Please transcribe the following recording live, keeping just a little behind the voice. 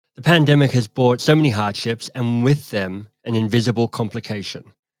The pandemic has brought so many hardships and with them an invisible complication,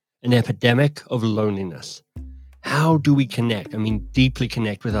 an epidemic of loneliness. How do we connect, deeply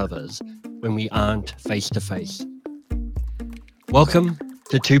connect with others when we aren't face to face? Welcome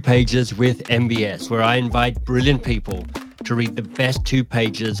to 2 Pages with MBS, where I invite brilliant people to read the best 2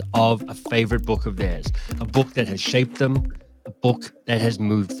 pages of a favorite book of theirs, a book that has shaped them, a book that has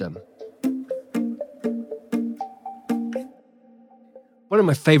moved them. One of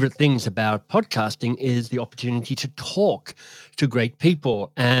my favorite things about podcasting is the opportunity to talk to great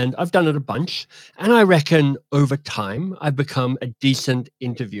people. And I've done it a bunch. And I reckon over time, I've become a decent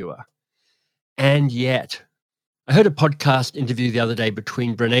interviewer. And yet, I heard a podcast interview the other day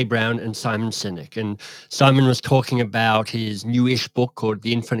between Brené Brown and Simon Sinek. And Simon was talking about his newish book called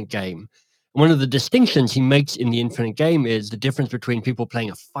The Infinite Game. One of the distinctions he makes in The Infinite Game is the difference between people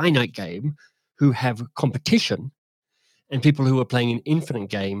playing a finite game who have competition and people who are playing an infinite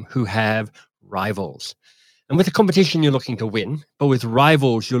game who have rivals. And with a competition, you're looking to win, but with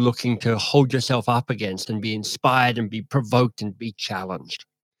rivals, you're looking to hold yourself up against and be inspired and be provoked and be challenged.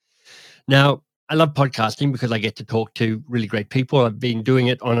 Now, I love podcasting because I get to talk to really great people. I've been doing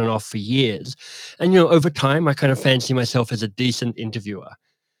it on and off for years. And, over time, I kind of fancy myself as a decent interviewer.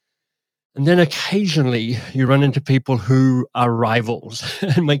 And then occasionally you run into people who are rivals.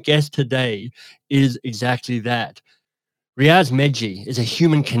 And my guest today is exactly that. Riaz Meghji is a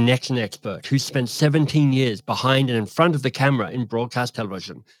human connection expert who spent 17 years behind and in front of the camera in broadcast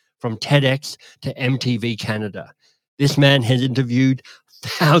television, from TEDx to MTV Canada. This man has interviewed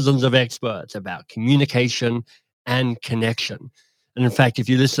thousands of experts about communication and connection. And in fact, if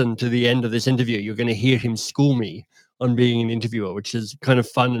you listen to the end of this interview, you're going to hear him school me on being an interviewer, which is kind of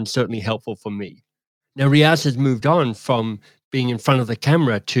fun and certainly helpful for me. Now, Riaz has moved on from being in front of the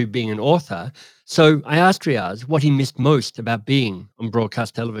camera to being an author. So I asked Riaz what he missed most about being on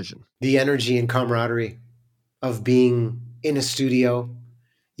broadcast television. The energy and camaraderie of being in a studio.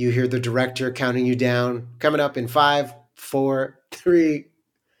 You hear the director counting you down, coming up in 5, 4, 3,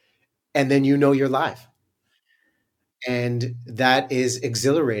 and then you're live. And that is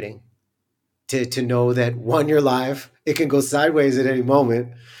exhilarating to know that you're live. It can go sideways at any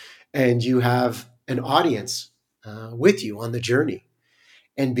moment, and you have an audience with you on the journey.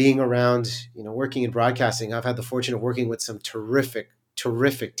 And being around, working in broadcasting, I've had the fortune of working with some terrific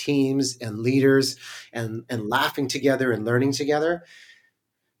teams and leaders and laughing together and learning together,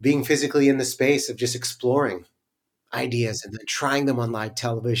 being physically in the space of just exploring ideas and then trying them on live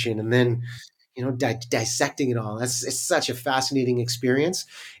television and then, dissecting it all. It's such a fascinating experience.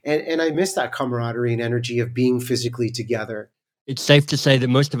 And I miss that camaraderie and energy of being physically together. It's safe to say that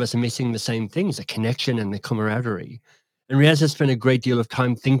most of us are missing the same things, the connection and the camaraderie. And Riaz has spent a great deal of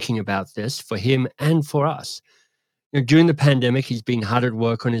time thinking about this for him and for us. During the pandemic, he's been hard at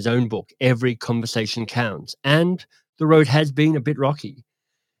work on his own book, Every Conversation Counts, and the road has been a bit rocky.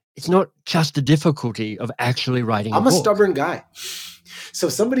 It's not just the difficulty of actually writing a book. I'm a stubborn guy. So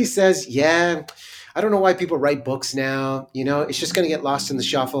if somebody says, yeah, I don't know why people write books now, it's just going to get lost in the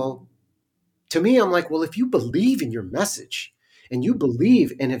shuffle. To me, I'm like, well, if you believe in your message and you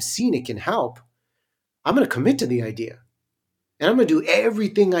believe and have seen it can help, I'm going to commit to the idea. And I'm going to do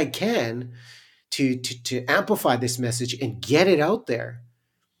everything I can to amplify this message and get it out there.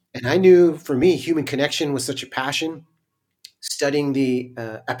 And I knew for me, human connection was such a passion. Studying the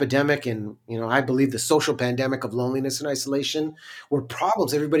epidemic and, I believe the social pandemic of loneliness and isolation were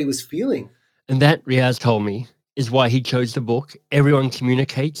problems everybody was feeling. And that, Riaz told me, is why he chose the book, Everyone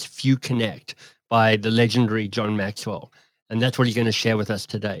Communicates, Few Connect, by the legendary John Maxwell. And that's what he's going to share with us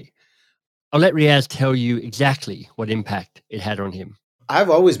today. I'll let Riaz tell you exactly what impact it had on him. I've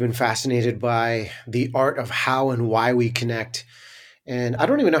always been fascinated by the art of how and why we connect. And I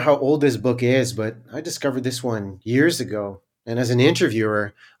don't even know how old this book is, but I discovered this one years ago. And as an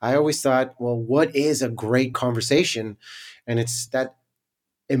interviewer, I always thought, well, what is a great conversation? And it's that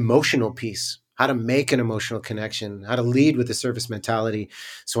emotional piece, how to make an emotional connection, how to lead with the service mentality.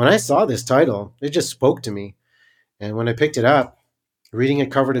 So when I saw this title, it just spoke to me. And when I picked it up, reading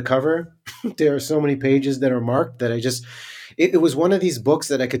it cover to cover, there are so many pages that are marked that it was one of these books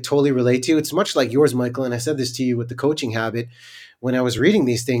that I could totally relate to. It's much like yours, Michael, and I said this to you with the coaching habit. When I was reading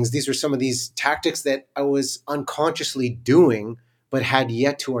these things, these were some of these tactics that I was unconsciously doing, but had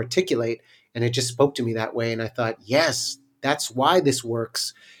yet to articulate. And it just spoke to me that way. And I thought, yes, that's why this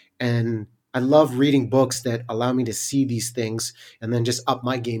works. And I love reading books that allow me to see these things and then just up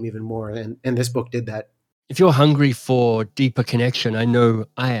my game even more. And this book did that. If you're hungry for deeper connection, I know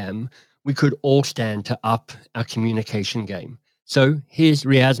I am, we could all stand to up our communication game. So here's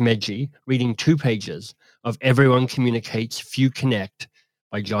Riaz Meghji reading 2 pages of Everyone Communicates, Few Connect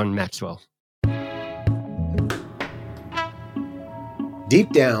by John Maxwell.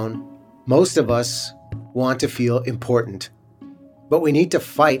 Deep down, most of us want to feel important, but we need to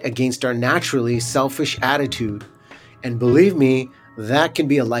fight against our naturally selfish attitude. And believe me, that can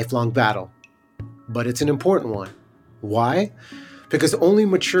be a lifelong battle, but it's an important one. Why? Because only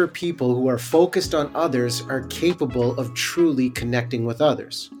mature people who are focused on others are capable of truly connecting with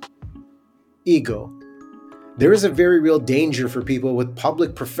others. Ego. There is a very real danger for people with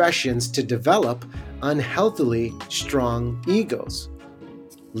public professions to develop unhealthily strong egos.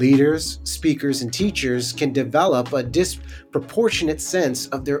 Leaders, speakers, and teachers can develop a disproportionate sense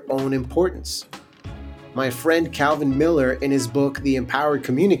of their own importance. My friend Calvin Miller, in his book, The Empowered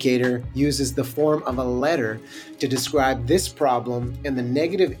Communicator, uses the form of a letter to describe this problem and the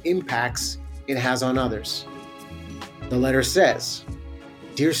negative impacts it has on others. The letter says,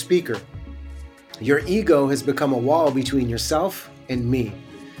 "Dear speaker, your ego has become a wall between yourself and me.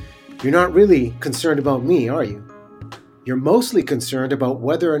 You're not really concerned about me, are you? You're mostly concerned about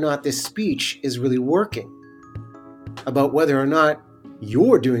whether or not this speech is really working, about whether or not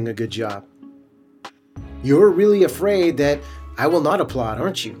you're doing a good job. You're really afraid that I will not applaud,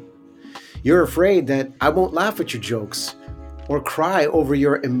 aren't you? You're afraid that I won't laugh at your jokes or cry over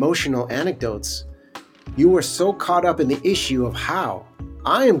your emotional anecdotes. You are so caught up in the issue of how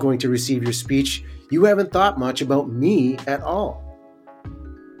I am going to receive your speech, you haven't thought much about me at all.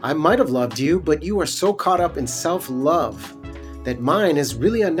 I might have loved you, but you are so caught up in self-love that mine is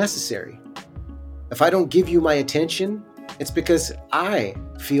really unnecessary. If I don't give you my attention, it's because I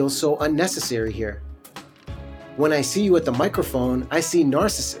feel so unnecessary here. When I see you at the microphone, I see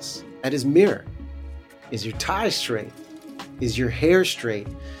Narcissus at his mirror. Is your tie straight? Is your hair straight?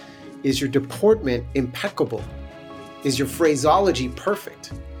 Is your deportment impeccable? Is your phraseology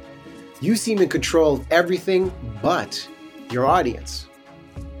perfect? You seem in control of everything but your audience.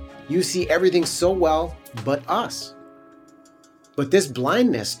 You see everything so well but us. But this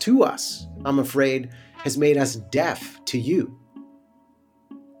blindness to us, I'm afraid, has made us deaf to you.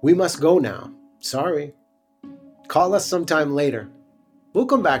 We must go now. Sorry. Call us sometime later. We'll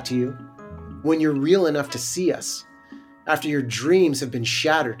come back to you when you're real enough to see us, after your dreams have been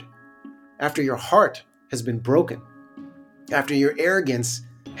shattered, after your heart has been broken, after your arrogance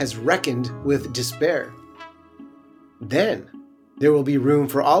has reckoned with despair. Then there will be room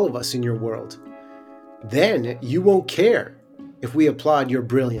for all of us in your world. Then you won't care if we applaud your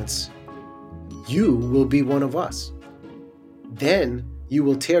brilliance. You will be one of us. Then you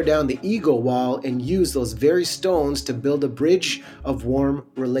will tear down the ego wall and use those very stones to build a bridge of warm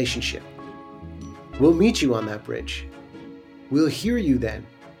relationship. We'll meet you on that bridge. We'll hear you then.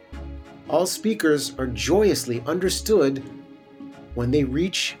 All speakers are joyously understood when they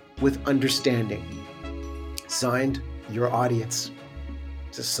reach with understanding. Signed, your audience."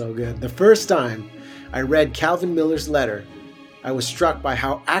 This is so good. The first time I read Calvin Miller's letter, I was struck by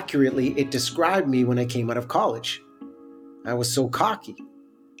how accurately it described me when I came out of college. I was so cocky.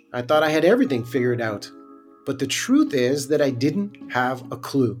 I thought I had everything figured out. But the truth is that I didn't have a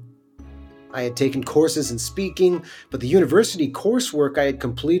clue. I had taken courses in speaking, but the university coursework I had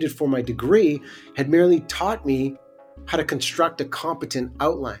completed for my degree had merely taught me how to construct a competent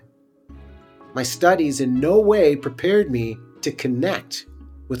outline. My studies in no way prepared me to connect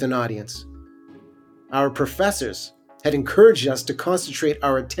with an audience. Our professors had encouraged us to concentrate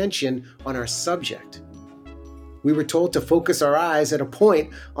our attention on our subject. We were told to focus our eyes at a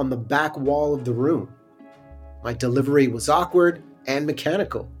point on the back wall of the room. My delivery was awkward and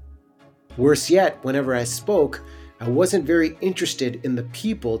mechanical. Worse yet, whenever I spoke, I wasn't very interested in the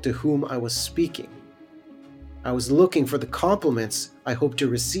people to whom I was speaking. I was looking for the compliments I hoped to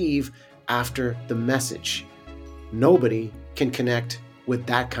receive after the message. Nobody can connect with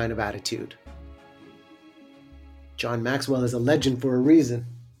that kind of attitude. John Maxwell is a legend for a reason.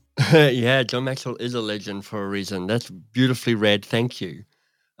 Yeah, John Maxwell is a legend for a reason. That's beautifully read. Thank you.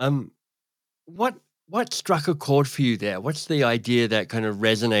 Um, what struck a chord for you there? What's the idea that kind of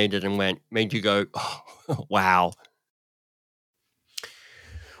resonated and made you go, oh, wow?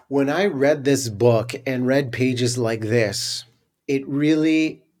 When I read this book and read pages like this, it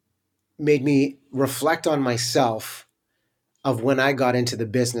really made me reflect on myself of when I got into the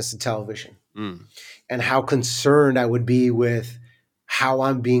business of television and how concerned I would be with how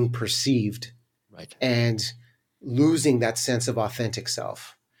I'm being perceived, right, and losing that sense of authentic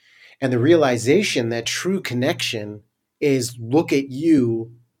self. And the realization that true connection is look at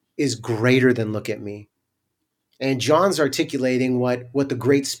you is greater than look at me. And John's articulating what the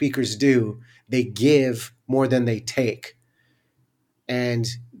great speakers do. They give more than they take. And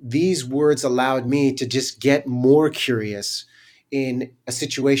these words allowed me to just get more curious in a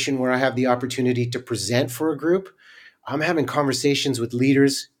situation where I have the opportunity to present for a group, I'm having conversations with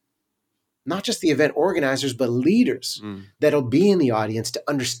leaders, not just the event organizers, but leaders that'll be in the audience to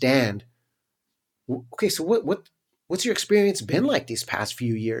understand, okay, so what's your experience been like these past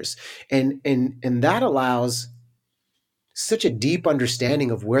few years? And that allows such a deep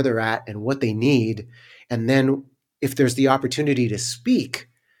understanding of where they're at and what they need. And then if there's the opportunity to speak,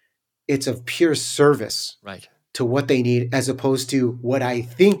 it's of pure service Right. to what they need, as opposed to what I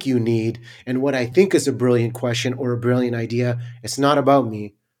think you need and what I think is a brilliant question or a brilliant idea. It's not about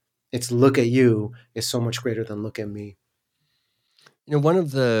me. It's look at you is so much greater than look at me. You know, one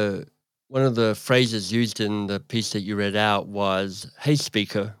of the phrases used in the piece that you read out was, "Hey,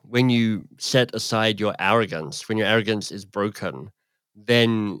 speaker, when you set aside your arrogance, when your arrogance is broken,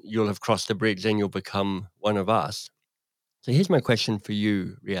 then you'll have crossed the bridge, then you'll become one of us." So here's my question for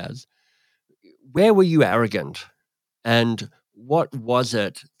you, Riaz. Where were you arrogant? And what was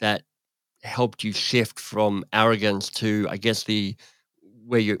it that helped you shift from arrogance to, I guess, the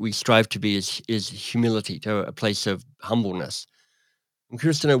where we strive to be is humility, to a place of humbleness? I'm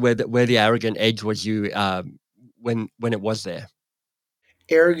curious to know where the arrogant edge was you when it was there.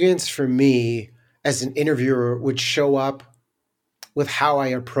 Arrogance for me as an interviewer would show up with how I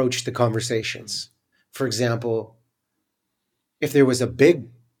approach the Mm. conversations. For example, if there was a big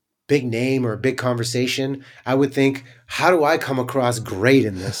name or a big conversation, I would think, how do I come across great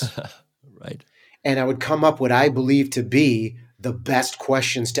in this? Right. And I would come up what I believe to be the best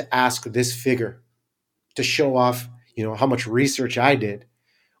questions to ask this figure to show off, how much research I did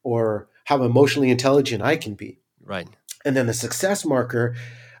or how emotionally intelligent I can be. Right. And then the success marker,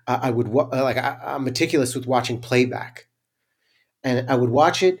 I'm meticulous with watching playback. And I would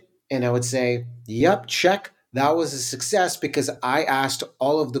watch it and I would say, yep, check. That was a success because I asked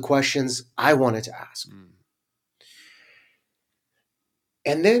all of the questions I wanted to ask. Mm.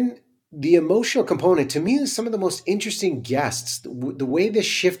 And then the emotional component, to me, is some of the most interesting guests. The way this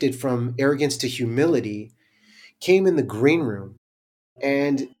shifted from arrogance to humility came in the green room.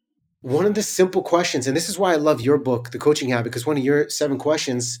 And one of the simple questions, and this is why I love your book, The Coaching Habit, because one of your 7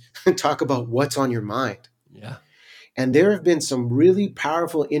 questions talk about what's on your mind. Yeah. And there have been some really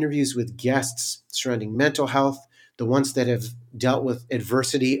powerful interviews with guests surrounding mental health, the ones that have dealt with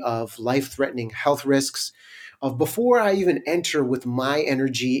adversity of life-threatening health risks. Of before I even enter with my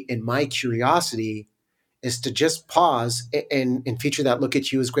energy and my curiosity, is to just pause and feature that look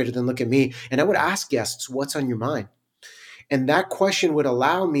at you is greater than look at me. And I would ask guests, what's on your mind? And that question would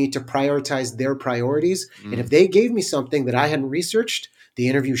allow me to prioritize their priorities. And if they gave me something that I hadn't researched, the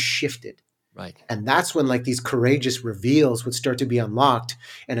interview shifted. Right. And that's when these courageous reveals would start to be unlocked.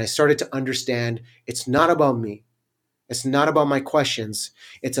 And I started to understand it's not about me. It's not about my questions.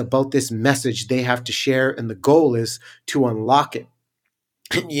 It's about this message they have to share. And the goal is to unlock it.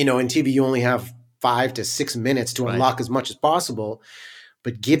 In TV, you only have 5 to 6 minutes to unlock as much as possible,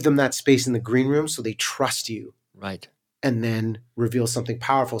 but give them that space in the green room so they trust you. Right. And then reveal something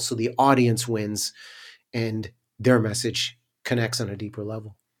powerful so the audience wins and their message connects on a deeper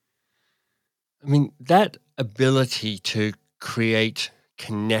level. I mean, that ability to create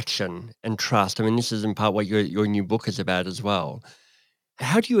connection and trust. I mean, this is in part what your new book is about as well.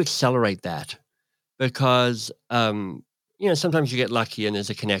 How do you accelerate that? Because sometimes you get lucky and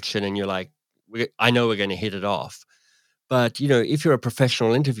there's a connection, and you're like, I know we're going to hit it off. But if you're a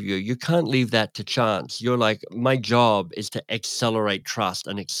professional interviewer, you can't leave that to chance. You're like, my job is to accelerate trust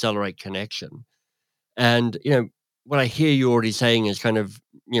and accelerate connection. And what I hear you already saying is kind of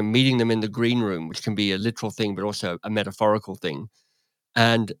meeting them in the green room, which can be a literal thing, but also a metaphorical thing,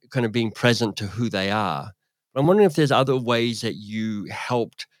 and kind of being present to who they are. But I'm wondering if there's other ways that you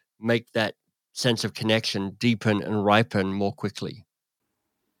helped make that sense of connection deepen and ripen more quickly.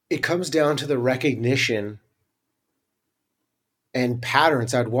 It comes down to the recognition and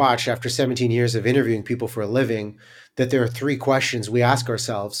patterns I'd watch after 17 years of interviewing people for a living, that there are 3 questions we ask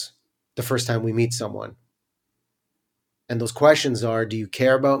ourselves the first time we meet someone. And those questions are, do you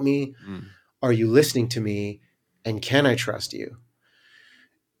care about me? Are you listening to me? And can I trust you?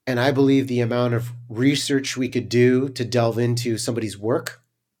 And I believe the amount of research we could do to delve into somebody's work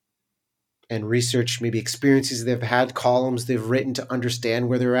and research maybe experiences they've had, columns they've written to understand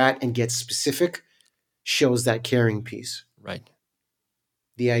where they're at and get specific shows that caring piece. Right.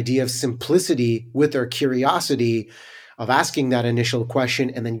 The idea of simplicity with our curiosity of asking that initial question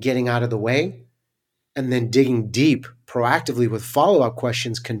and then getting out of the way and then digging deep proactively with follow-up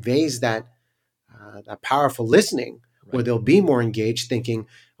questions conveys that powerful listening, where they'll be more engaged thinking,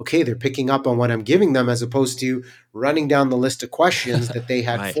 okay, they're picking up on what I'm giving them, as opposed to running down the list of questions that they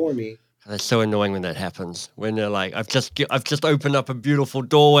had for me. That's so annoying when that happens. When they're like, I've just opened up a beautiful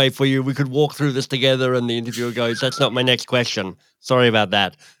doorway for you. We could walk through this together." And the interviewer goes, "That's not my next question. Sorry about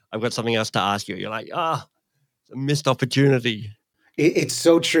that. I've got something else to ask you." You're like, a missed opportunity." It's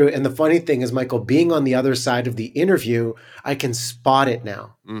so true. And the funny thing is, Michael, being on the other side of the interview, I can spot it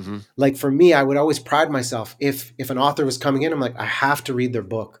now. Mm-hmm. Like for me, I would always pride myself if an author was coming in, I'm like, I have to read their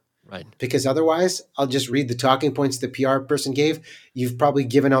book. Right. Because otherwise, I'll just read the talking points the PR person gave. You've probably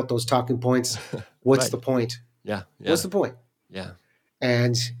given out those talking points. What's Right. the point? Yeah. What's the point? Yeah.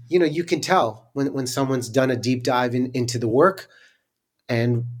 And you can tell when someone's done a deep dive into the work,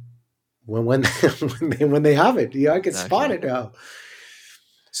 and when when they have it, I can spot it now.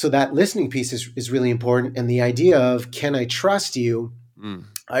 So that listening piece is really important. And the idea of, can I trust you?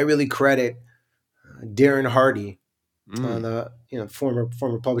 I really credit Darren Hardy, the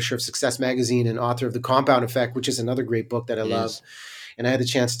former publisher of Success Magazine and author of The Compound Effect, which is another great book that I love. And I had the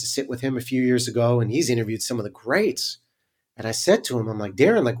chance to sit with him a few years ago, and he's interviewed some of the greats. And I said to him, I'm like,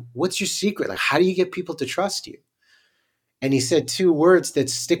 Darren, like, what's your secret? Like, how do you get people to trust you? And he said two words that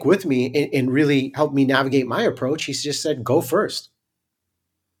stick with me and really helped me navigate my approach. He just said, go first.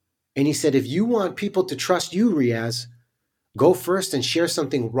 And he said, if you want people to trust you, Riaz, go first and share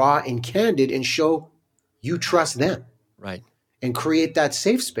something raw and candid and show you trust them. Right. And create that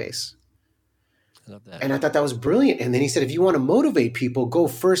safe space. I love that. And I thought that was brilliant. And then he said, if you want to motivate people, go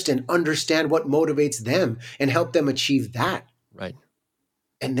first and understand what motivates them and help them achieve that. Right.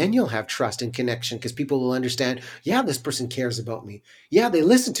 And then you'll have trust and connection because people will understand, yeah, this person cares about me. Yeah, they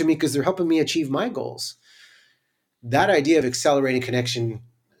listen to me because they're helping me achieve my goals. That idea of accelerating connection,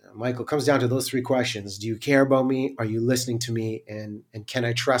 Michael, comes down to those three questions. Do you care about me? Are you listening to me? And can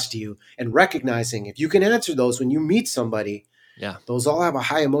I trust you? And recognizing if you can answer those when you meet somebody, those all have a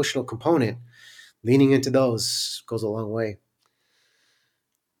high emotional component. Leaning into those goes a long way.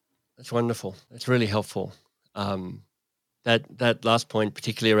 That's wonderful. That's really helpful. That last point,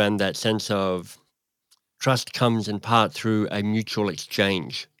 particularly around that sense of trust, comes in part through a mutual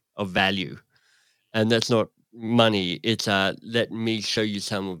exchange of value. And that's not money. It's let me show you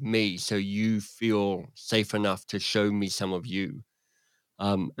some of me so you feel safe enough to show me some of you.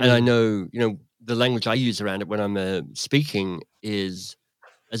 And I know, the language I use around it when I'm speaking is,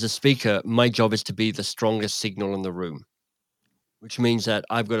 as a speaker, my job is to be the strongest signal in the room, which means that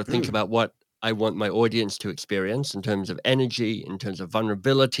I've got to think about what I want my audience to experience in terms of energy, in terms of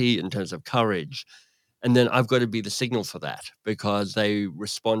vulnerability, in terms of courage. And then I've got to be the signal for that because they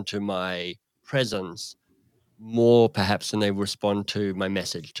respond to my presence more perhaps than they respond to my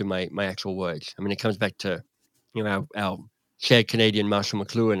message, to my actual words. I mean, it comes back to, our shared Canadian Marshall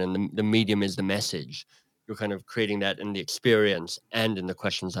McLuhan, and the medium is the message. You're kind of creating that in the experience and in the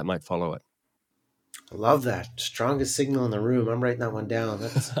questions that might follow it. I love that. Strongest signal in the room. I'm writing that one down.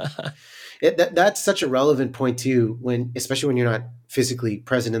 That's such a relevant point too, especially when you're not physically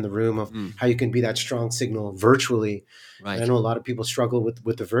present in the room, of how you can be that strong signal virtually. Right. I know a lot of people struggle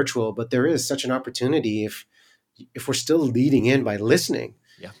with the virtual, but there is such an opportunity if we're still leading in by listening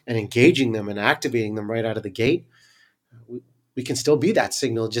and engaging them and activating them right out of the gate, we can still be that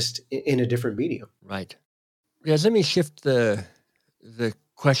signal, just in a different medium. Right. Yes, let me shift the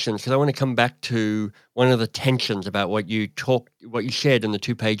questions, because I want to come back to one of the tensions about what you shared in the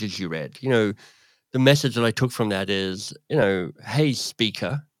 2 pages you read. The message that I took from that is, hey,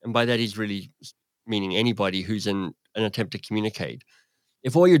 speaker, and by that he's really meaning anybody who's in an attempt to communicate.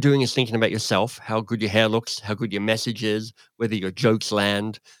 If all you're doing is thinking about yourself, how good your hair looks, how good your message is, whether your jokes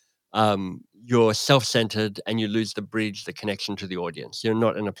land, you're self-centered and you lose the connection to the audience. You're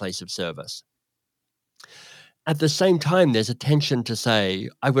not in a place of service. At the same time, there's a tension to say,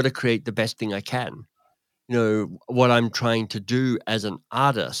 I've got to create the best thing I can. What I'm trying to do as an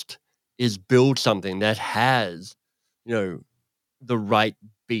artist is build something that has, the right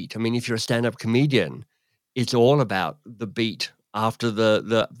beat. I mean, if you're a stand-up comedian, it's all about the beat after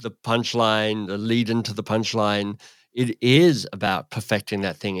the punchline, the lead into the punchline. It is about perfecting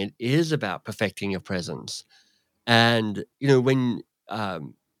that thing. It is about perfecting your presence. And, when,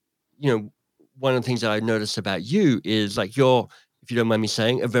 one of the things that I noticed about you is, like, you're, if you don't mind me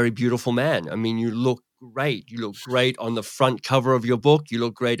saying, a very beautiful man. I mean, you look great. You look great on the front cover of your book. You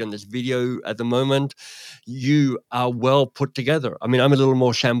look great on this video at the moment. You are well put together. I mean, I'm a little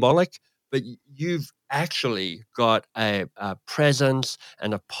more shambolic, but you've actually got a presence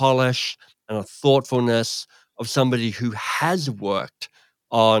and a polish and a thoughtfulness of somebody who has worked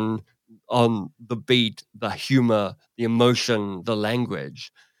on the beat, the humor, the emotion, the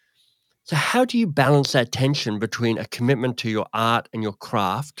language. So how do you balance that tension between a commitment to your art and your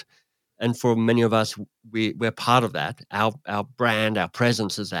craft? And for many of us, we're part of that. Our brand, our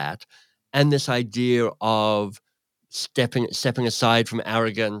presence is that. and this idea of stepping aside from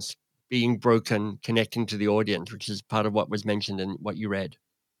arrogance, being broken, connecting to the audience, which is part of what was mentioned in what you read?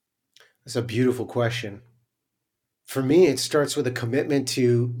 That's a beautiful question. For me, it starts with a commitment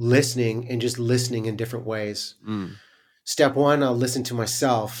to listening and just listening in different ways. Mm, Step one, I'll listen to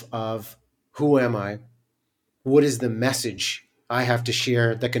myself of who am I? What is the message I have to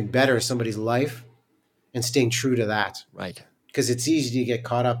share that can better somebody's life, and staying true to that. right. Because it's easy to get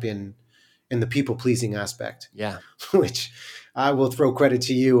caught up in the people pleasing aspect, Yeah. which I will throw credit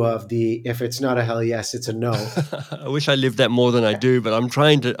to you of the if it's not a hell yes, it's a no. I wish I lived that more than I do, but I'm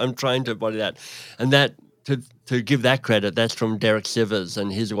trying to body that. And that to give that credit, that's from Derek Sivers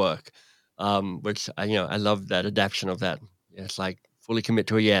and his work, which I love that adaptation of that. It's like fully commit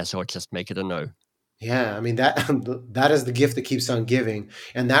to a yes or just make it a no. Yeah, I mean that that is the gift that keeps on giving,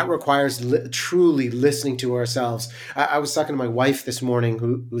 and that requires truly listening to ourselves. I was talking to my wife this morning,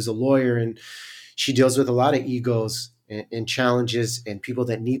 who's a lawyer, and she deals with a lot of egos and challenges and people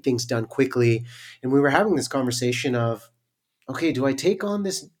that need things done quickly. And we were having this conversation of, okay, do I take on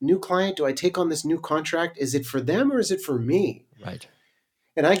this new client? Do I take on this new contract? Is it for them or is it for me? Right.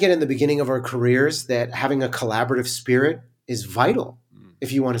 And I get in the beginning of our careers that having a collaborative spirit is vital Mm,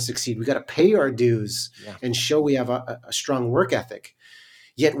 if you want to succeed. We got to pay our dues yeah. and show we have a strong work ethic.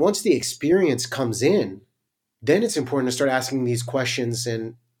 Yet once the experience comes in, then it's important to start asking these questions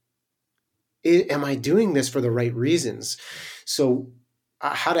and am I doing this for the right reasons? So,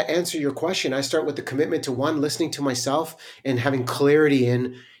 how to answer your question, I start with the commitment to one, listening to myself and having clarity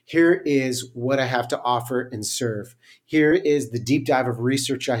in here is what I have to offer and serve. Here is the deep dive of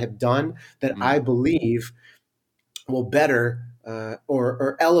research I have done that Mm, I believe will better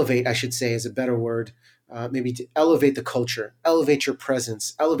or elevate, I should say, is a better word, maybe to elevate the culture, elevate your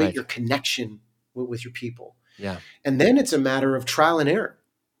presence, elevate right. your connection with your people. Yeah. And then it's a matter of trial and error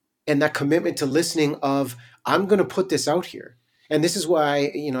and that commitment to listening of I'm going to put this out here. And this is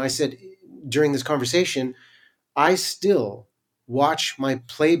why, I said during this conversation, I still watch my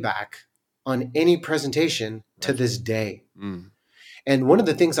playback on any presentation to Right. this day. Mm, And one of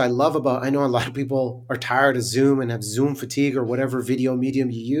the things I love about, I know a lot of people are tired of Zoom and have Zoom fatigue or whatever video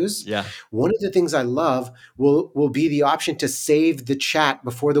medium you use. yeah. One of the things I love will be the option to save the chat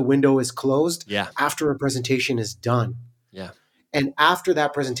before the window is closed Yeah. after a presentation is done. Yeah. And after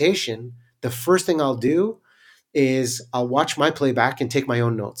that presentation, the first thing I'll do is I'll watch my playback and take my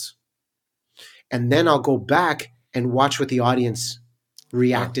own notes. And then I'll go back and watch what the audience Wow.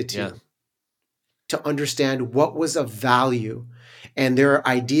 reacted Yeah. to understand what was of value. And there are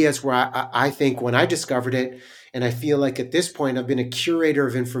ideas where I think when I discovered it, and I feel like at this point I've been a curator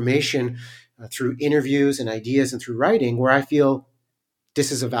of information through interviews and ideas and through writing, where I feel this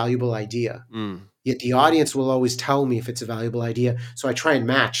is a valuable idea. Mm, Yet the audience will always tell me if it's a valuable idea. So I try and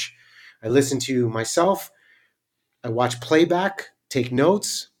match. I listen to myself, I watch playback, take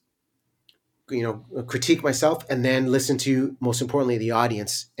notes, critique myself, and then listen to, most importantly, the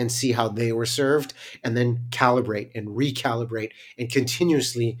audience and see how they were served, and then calibrate and recalibrate and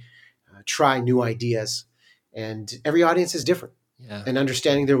continuously try new ideas. And every audience is different. yeah. And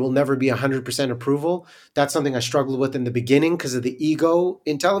understanding there will never be 100% approval. That's something I struggled with in the beginning because of the ego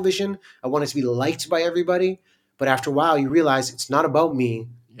in television. I wanted to be liked by everybody. But after a while, you realize it's not about me.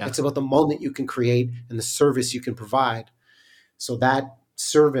 Yeah. It's about the moment you can create and the service you can provide. So that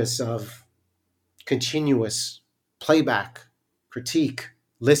service of continuous playback, critique,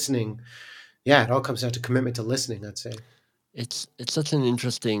 listening, yeah, it all comes down to commitment to listening, I'd say. It's such an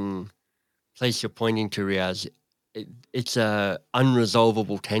interesting place you're pointing to, Riaz. It's a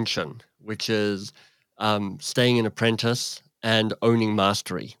unresolvable tension, which is staying an apprentice and owning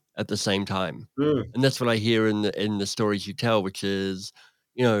mastery at the same time. Mm. And that's what I hear in the stories you tell, which is,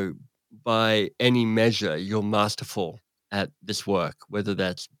 you know, by any measure, you're masterful at this work, whether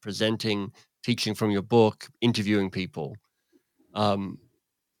that's presenting, teaching from your book, interviewing people. Um,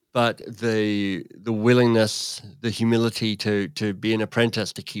 but the willingness, the humility to be an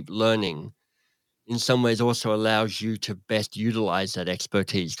apprentice, to keep learning, in some ways also allows you to best utilize that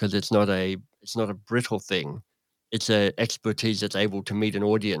expertise because it's not a brittle thing. It's a expertise that's able to meet an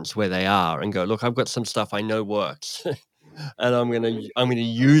audience where they are and go, look, I've got some stuff I know works, and I'm gonna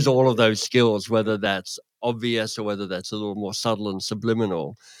use all of those skills, whether that's obvious or whether that's a little more subtle and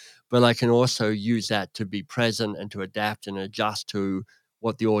subliminal. But I can also use that to be present and to adapt and adjust to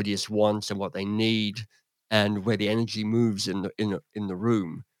what the audience wants and what they need, and where the energy moves in the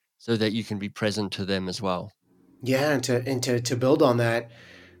room, so that you can be present to them as well. Yeah, and to build on that,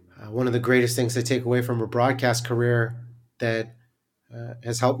 one of the greatest things I take away from a broadcast career that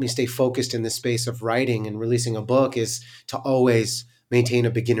has helped me stay focused in the space of writing and releasing a book is to always maintain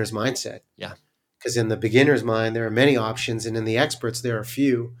a beginner's mindset. Yeah. Because in the beginner's mind, there are many options, and in the experts, there are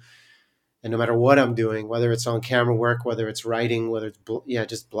few. And no matter what I'm doing, whether it's on camera work, whether it's writing, whether it's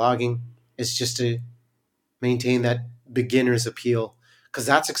just blogging, it's just to maintain that beginner's appeal, because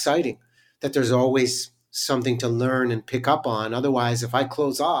that's exciting. That there's always something to learn and pick up on. Otherwise, if I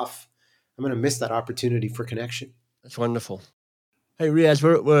close off, I'm going to miss that opportunity for connection. That's wonderful. Hey, Riaz,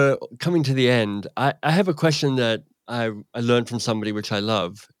 we're coming to the end. I have a question that I learned from somebody, which I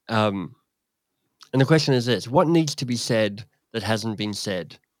love. And the question is this: what needs to be said that hasn't been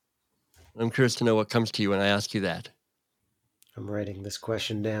said? I'm curious to know what comes to you when I ask you that. I'm writing this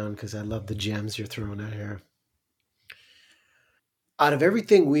question down because I love the gems you're throwing out here. Out of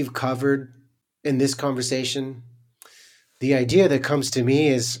everything we've covered in this conversation, the idea that comes to me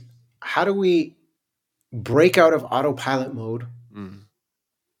is, how do we break out of autopilot mode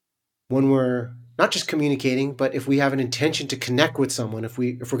when we're not just communicating, but if we have an intention to connect with someone, if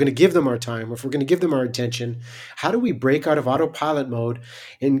we're going to give them our time, if we're going to give them our attention, how do we break out of autopilot mode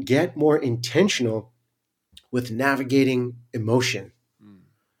and get more intentional with navigating emotion?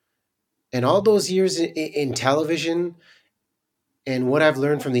 And all those years in television, and what I've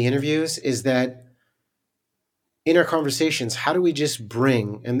learned from the interviews, is that in our conversations, how do we just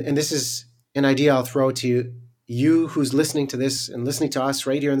bring, and this is an idea I'll throw to you who's listening to this and listening to us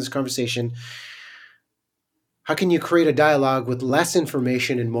right here in this conversation. How can you create a dialogue with less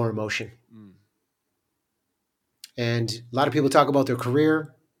information and more emotion? And a lot of people talk about their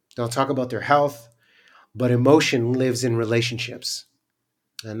career, they'll talk about their health, but emotion lives in relationships.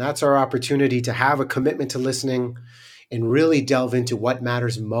 And that's our opportunity to have a commitment to listening and really delve into what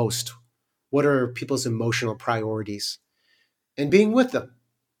matters most. What are people's emotional priorities? And being with them.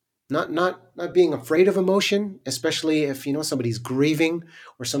 Not being afraid of emotion, especially if somebody's grieving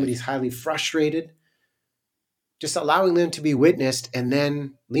or somebody's highly frustrated. Just allowing them to be witnessed, and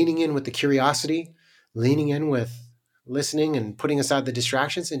then leaning in with the curiosity, leaning in with listening and putting aside the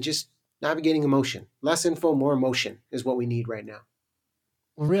distractions, and just navigating emotion. Less info, more emotion is what we need right now.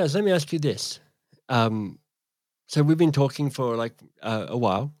 Well, Riaz, let me ask you this. So we've been talking for like a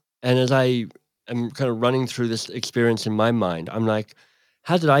while, and as I am kind of running through this experience in my mind, I'm like,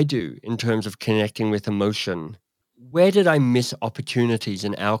 how did I do in terms of connecting with emotion? Where did I miss opportunities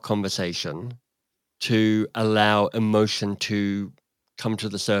in our conversation to allow emotion to come to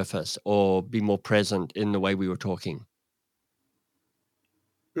the surface or be more present in the way we were talking?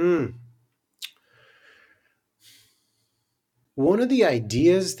 One of the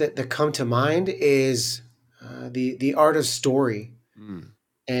ideas that come to mind is the art of story.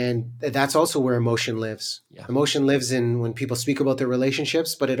 And that's also where emotion lives. Yeah. Emotion lives in when people speak about their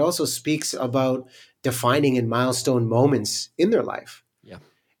relationships, but it also speaks about defining and milestone moments in their life. Yeah.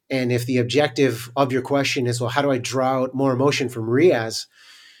 And if the objective of your question is, well, how do I draw out more emotion from Riaz?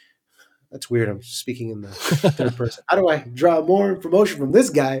 That's weird. I'm speaking in the third person. How do I draw more emotion from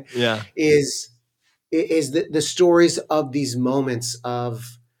this guy? Yeah. Is the stories of these moments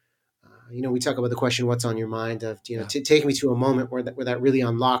of, we talk about the question, what's on your mind, of, take me to a moment where that really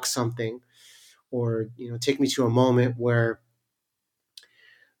unlocks something, or, take me to a moment where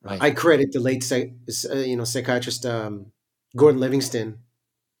Right. I credit the late, psychiatrist, Gordon Livingston,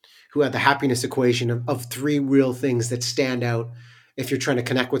 who had the happiness equation of three real things that stand out if you're trying to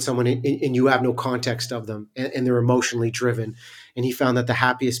connect with someone and you have no context of them, and they're emotionally driven. And he found that the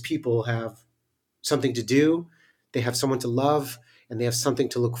happiest people have something to do, they have someone to love, and they have something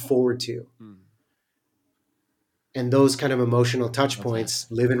to look forward to. And those kind of emotional touch points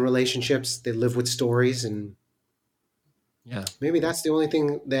live in relationships. They live with stories. And maybe that's the only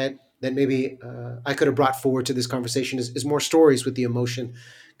thing that maybe I could have brought forward to this conversation is more stories with the emotion,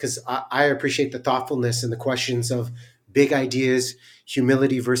 because I appreciate the thoughtfulness and the questions of big ideas,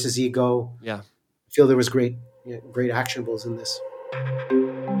 humility versus ego. Yeah. I feel there was great actionables in this.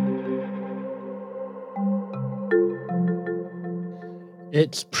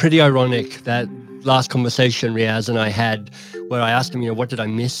 It's pretty ironic that last conversation Riaz and I had, where I asked him, what did I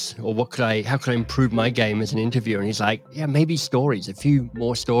miss, or how could I improve my game as an interviewer? And he's like, yeah, maybe stories, a few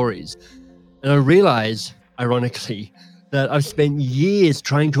more stories. And I realize, ironically, that I've spent years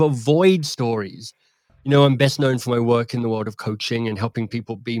trying to avoid stories. I'm best known for my work in the world of coaching and helping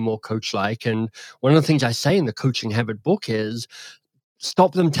people be more coach-like. And one of the things I say in the Coaching Habit book is,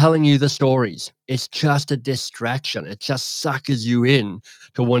 stop them telling you the stories. It's just a distraction. It just suckers you in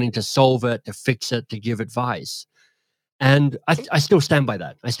to wanting to solve it, to fix it, to give advice. And I still stand by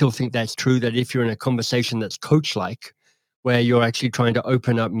that. I still think that's true, that if you're in a conversation that's coach-like, where you're actually trying to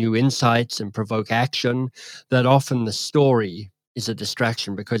open up new insights and provoke action, that often the story is a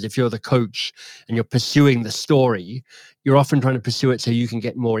distraction, because if you're the coach and you're pursuing the story, you're often trying to pursue it so you can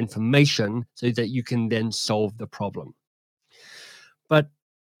get more information so that you can then solve the problem. But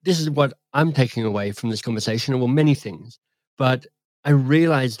this is what I'm taking away from this conversation. Well, many things, but I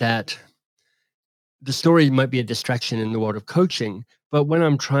realize that the story might be a distraction in the world of coaching, but when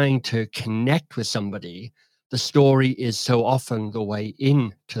I'm trying to connect with somebody, the story is so often the way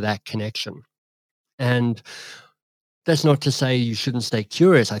into that connection. And that's not to say you shouldn't stay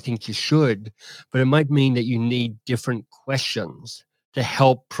curious. I think you should, but it might mean that you need different questions to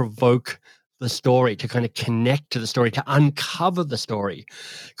help provoke the story, to kind of connect to the story, to uncover the story.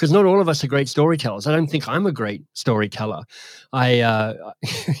 Because not all of us are great storytellers. I don't think I'm a great storyteller.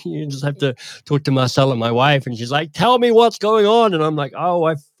 You just have to talk to Marcella, my wife, and she's like, "Tell me what's going on." And I'm like, "Oh,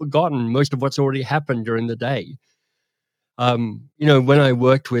 I've forgotten most of what's already happened during the day." When I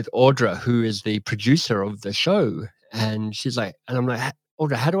worked with Audra, who is the producer of the show, and she's like, and I'm like,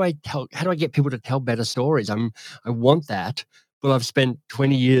 Audra, how do I get people to tell better stories? I want that, but I've spent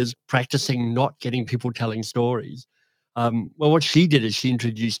 20 years practicing not getting people telling stories. Well, what she did is she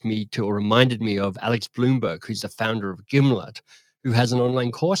introduced me to, or reminded me of, Alex Bloomberg, who's the founder of Gimlet, who has an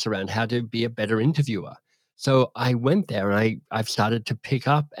online course around how to be a better interviewer. So I went there and I've started to pick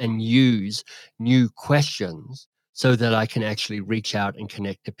up and use new questions so that I can actually reach out and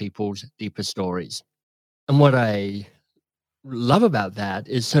connect to people's deeper stories. And what I love about that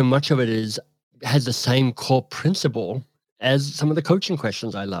is so much of it has the same core principle as some of the coaching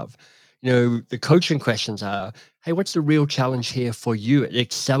questions I love. The coaching questions are, hey, what's the real challenge here for you? It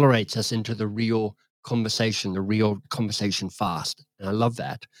accelerates us into the real conversation fast. And I love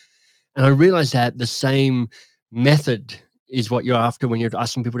that. And I realized that the same method is what you're after when you're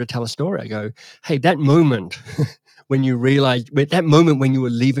asking people to tell a story. I go, hey, that moment when you were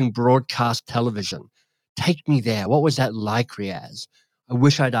leaving broadcast television, take me there. What was that like, Riaz? I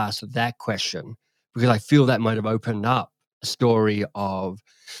wish I'd asked that question, because I feel that might have opened up a story of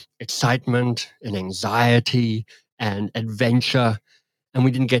excitement and anxiety and adventure. And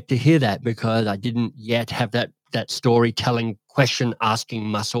we didn't get to hear that because I didn't yet have that storytelling, question asking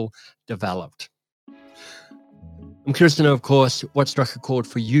muscle developed. I'm curious to know, of course, what struck a chord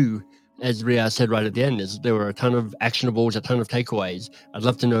for you. As Riaz said right at the end, there were a ton of actionables, a ton of takeaways. I'd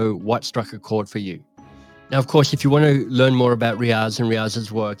love to know what struck a chord for you. Now, of course, if you want to learn more about Riaz and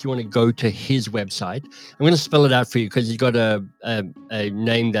Riaz's work, you want to go to his website. I'm going to spell it out for you because he's got a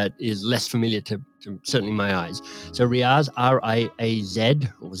name that is less familiar to certainly my eyes. So Riaz, Riaz,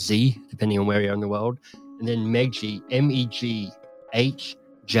 or Z, depending on where you're in the world, and then Meghji,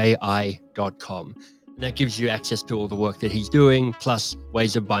 Meghji.com. And that gives you access to all the work that he's doing, plus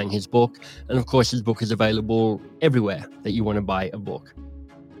ways of buying his book. And of course, his book is available everywhere that you want to buy a book.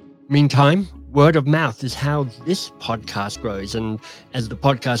 Meantime, word of mouth is how this podcast grows. And as the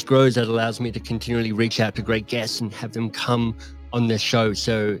podcast grows, that allows me to continually reach out to great guests and have them come on the show.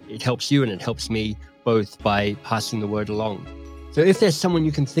 So it helps you and it helps me both by passing the word along. So if there's someone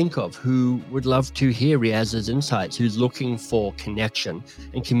you can think of who would love to hear Riaz's insights, who's looking for connection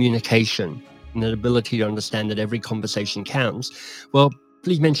and communication and that ability to understand that every conversation counts, well,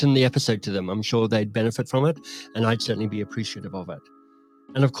 please mention the episode to them. I'm sure they'd benefit from it, and I'd certainly be appreciative of it.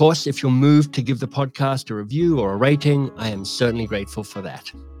 And of course, if you're moved to give the podcast a review or a rating, I am certainly grateful for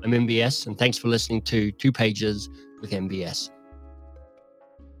that. I'm MBS, and thanks for listening to 2 Pages with MBS.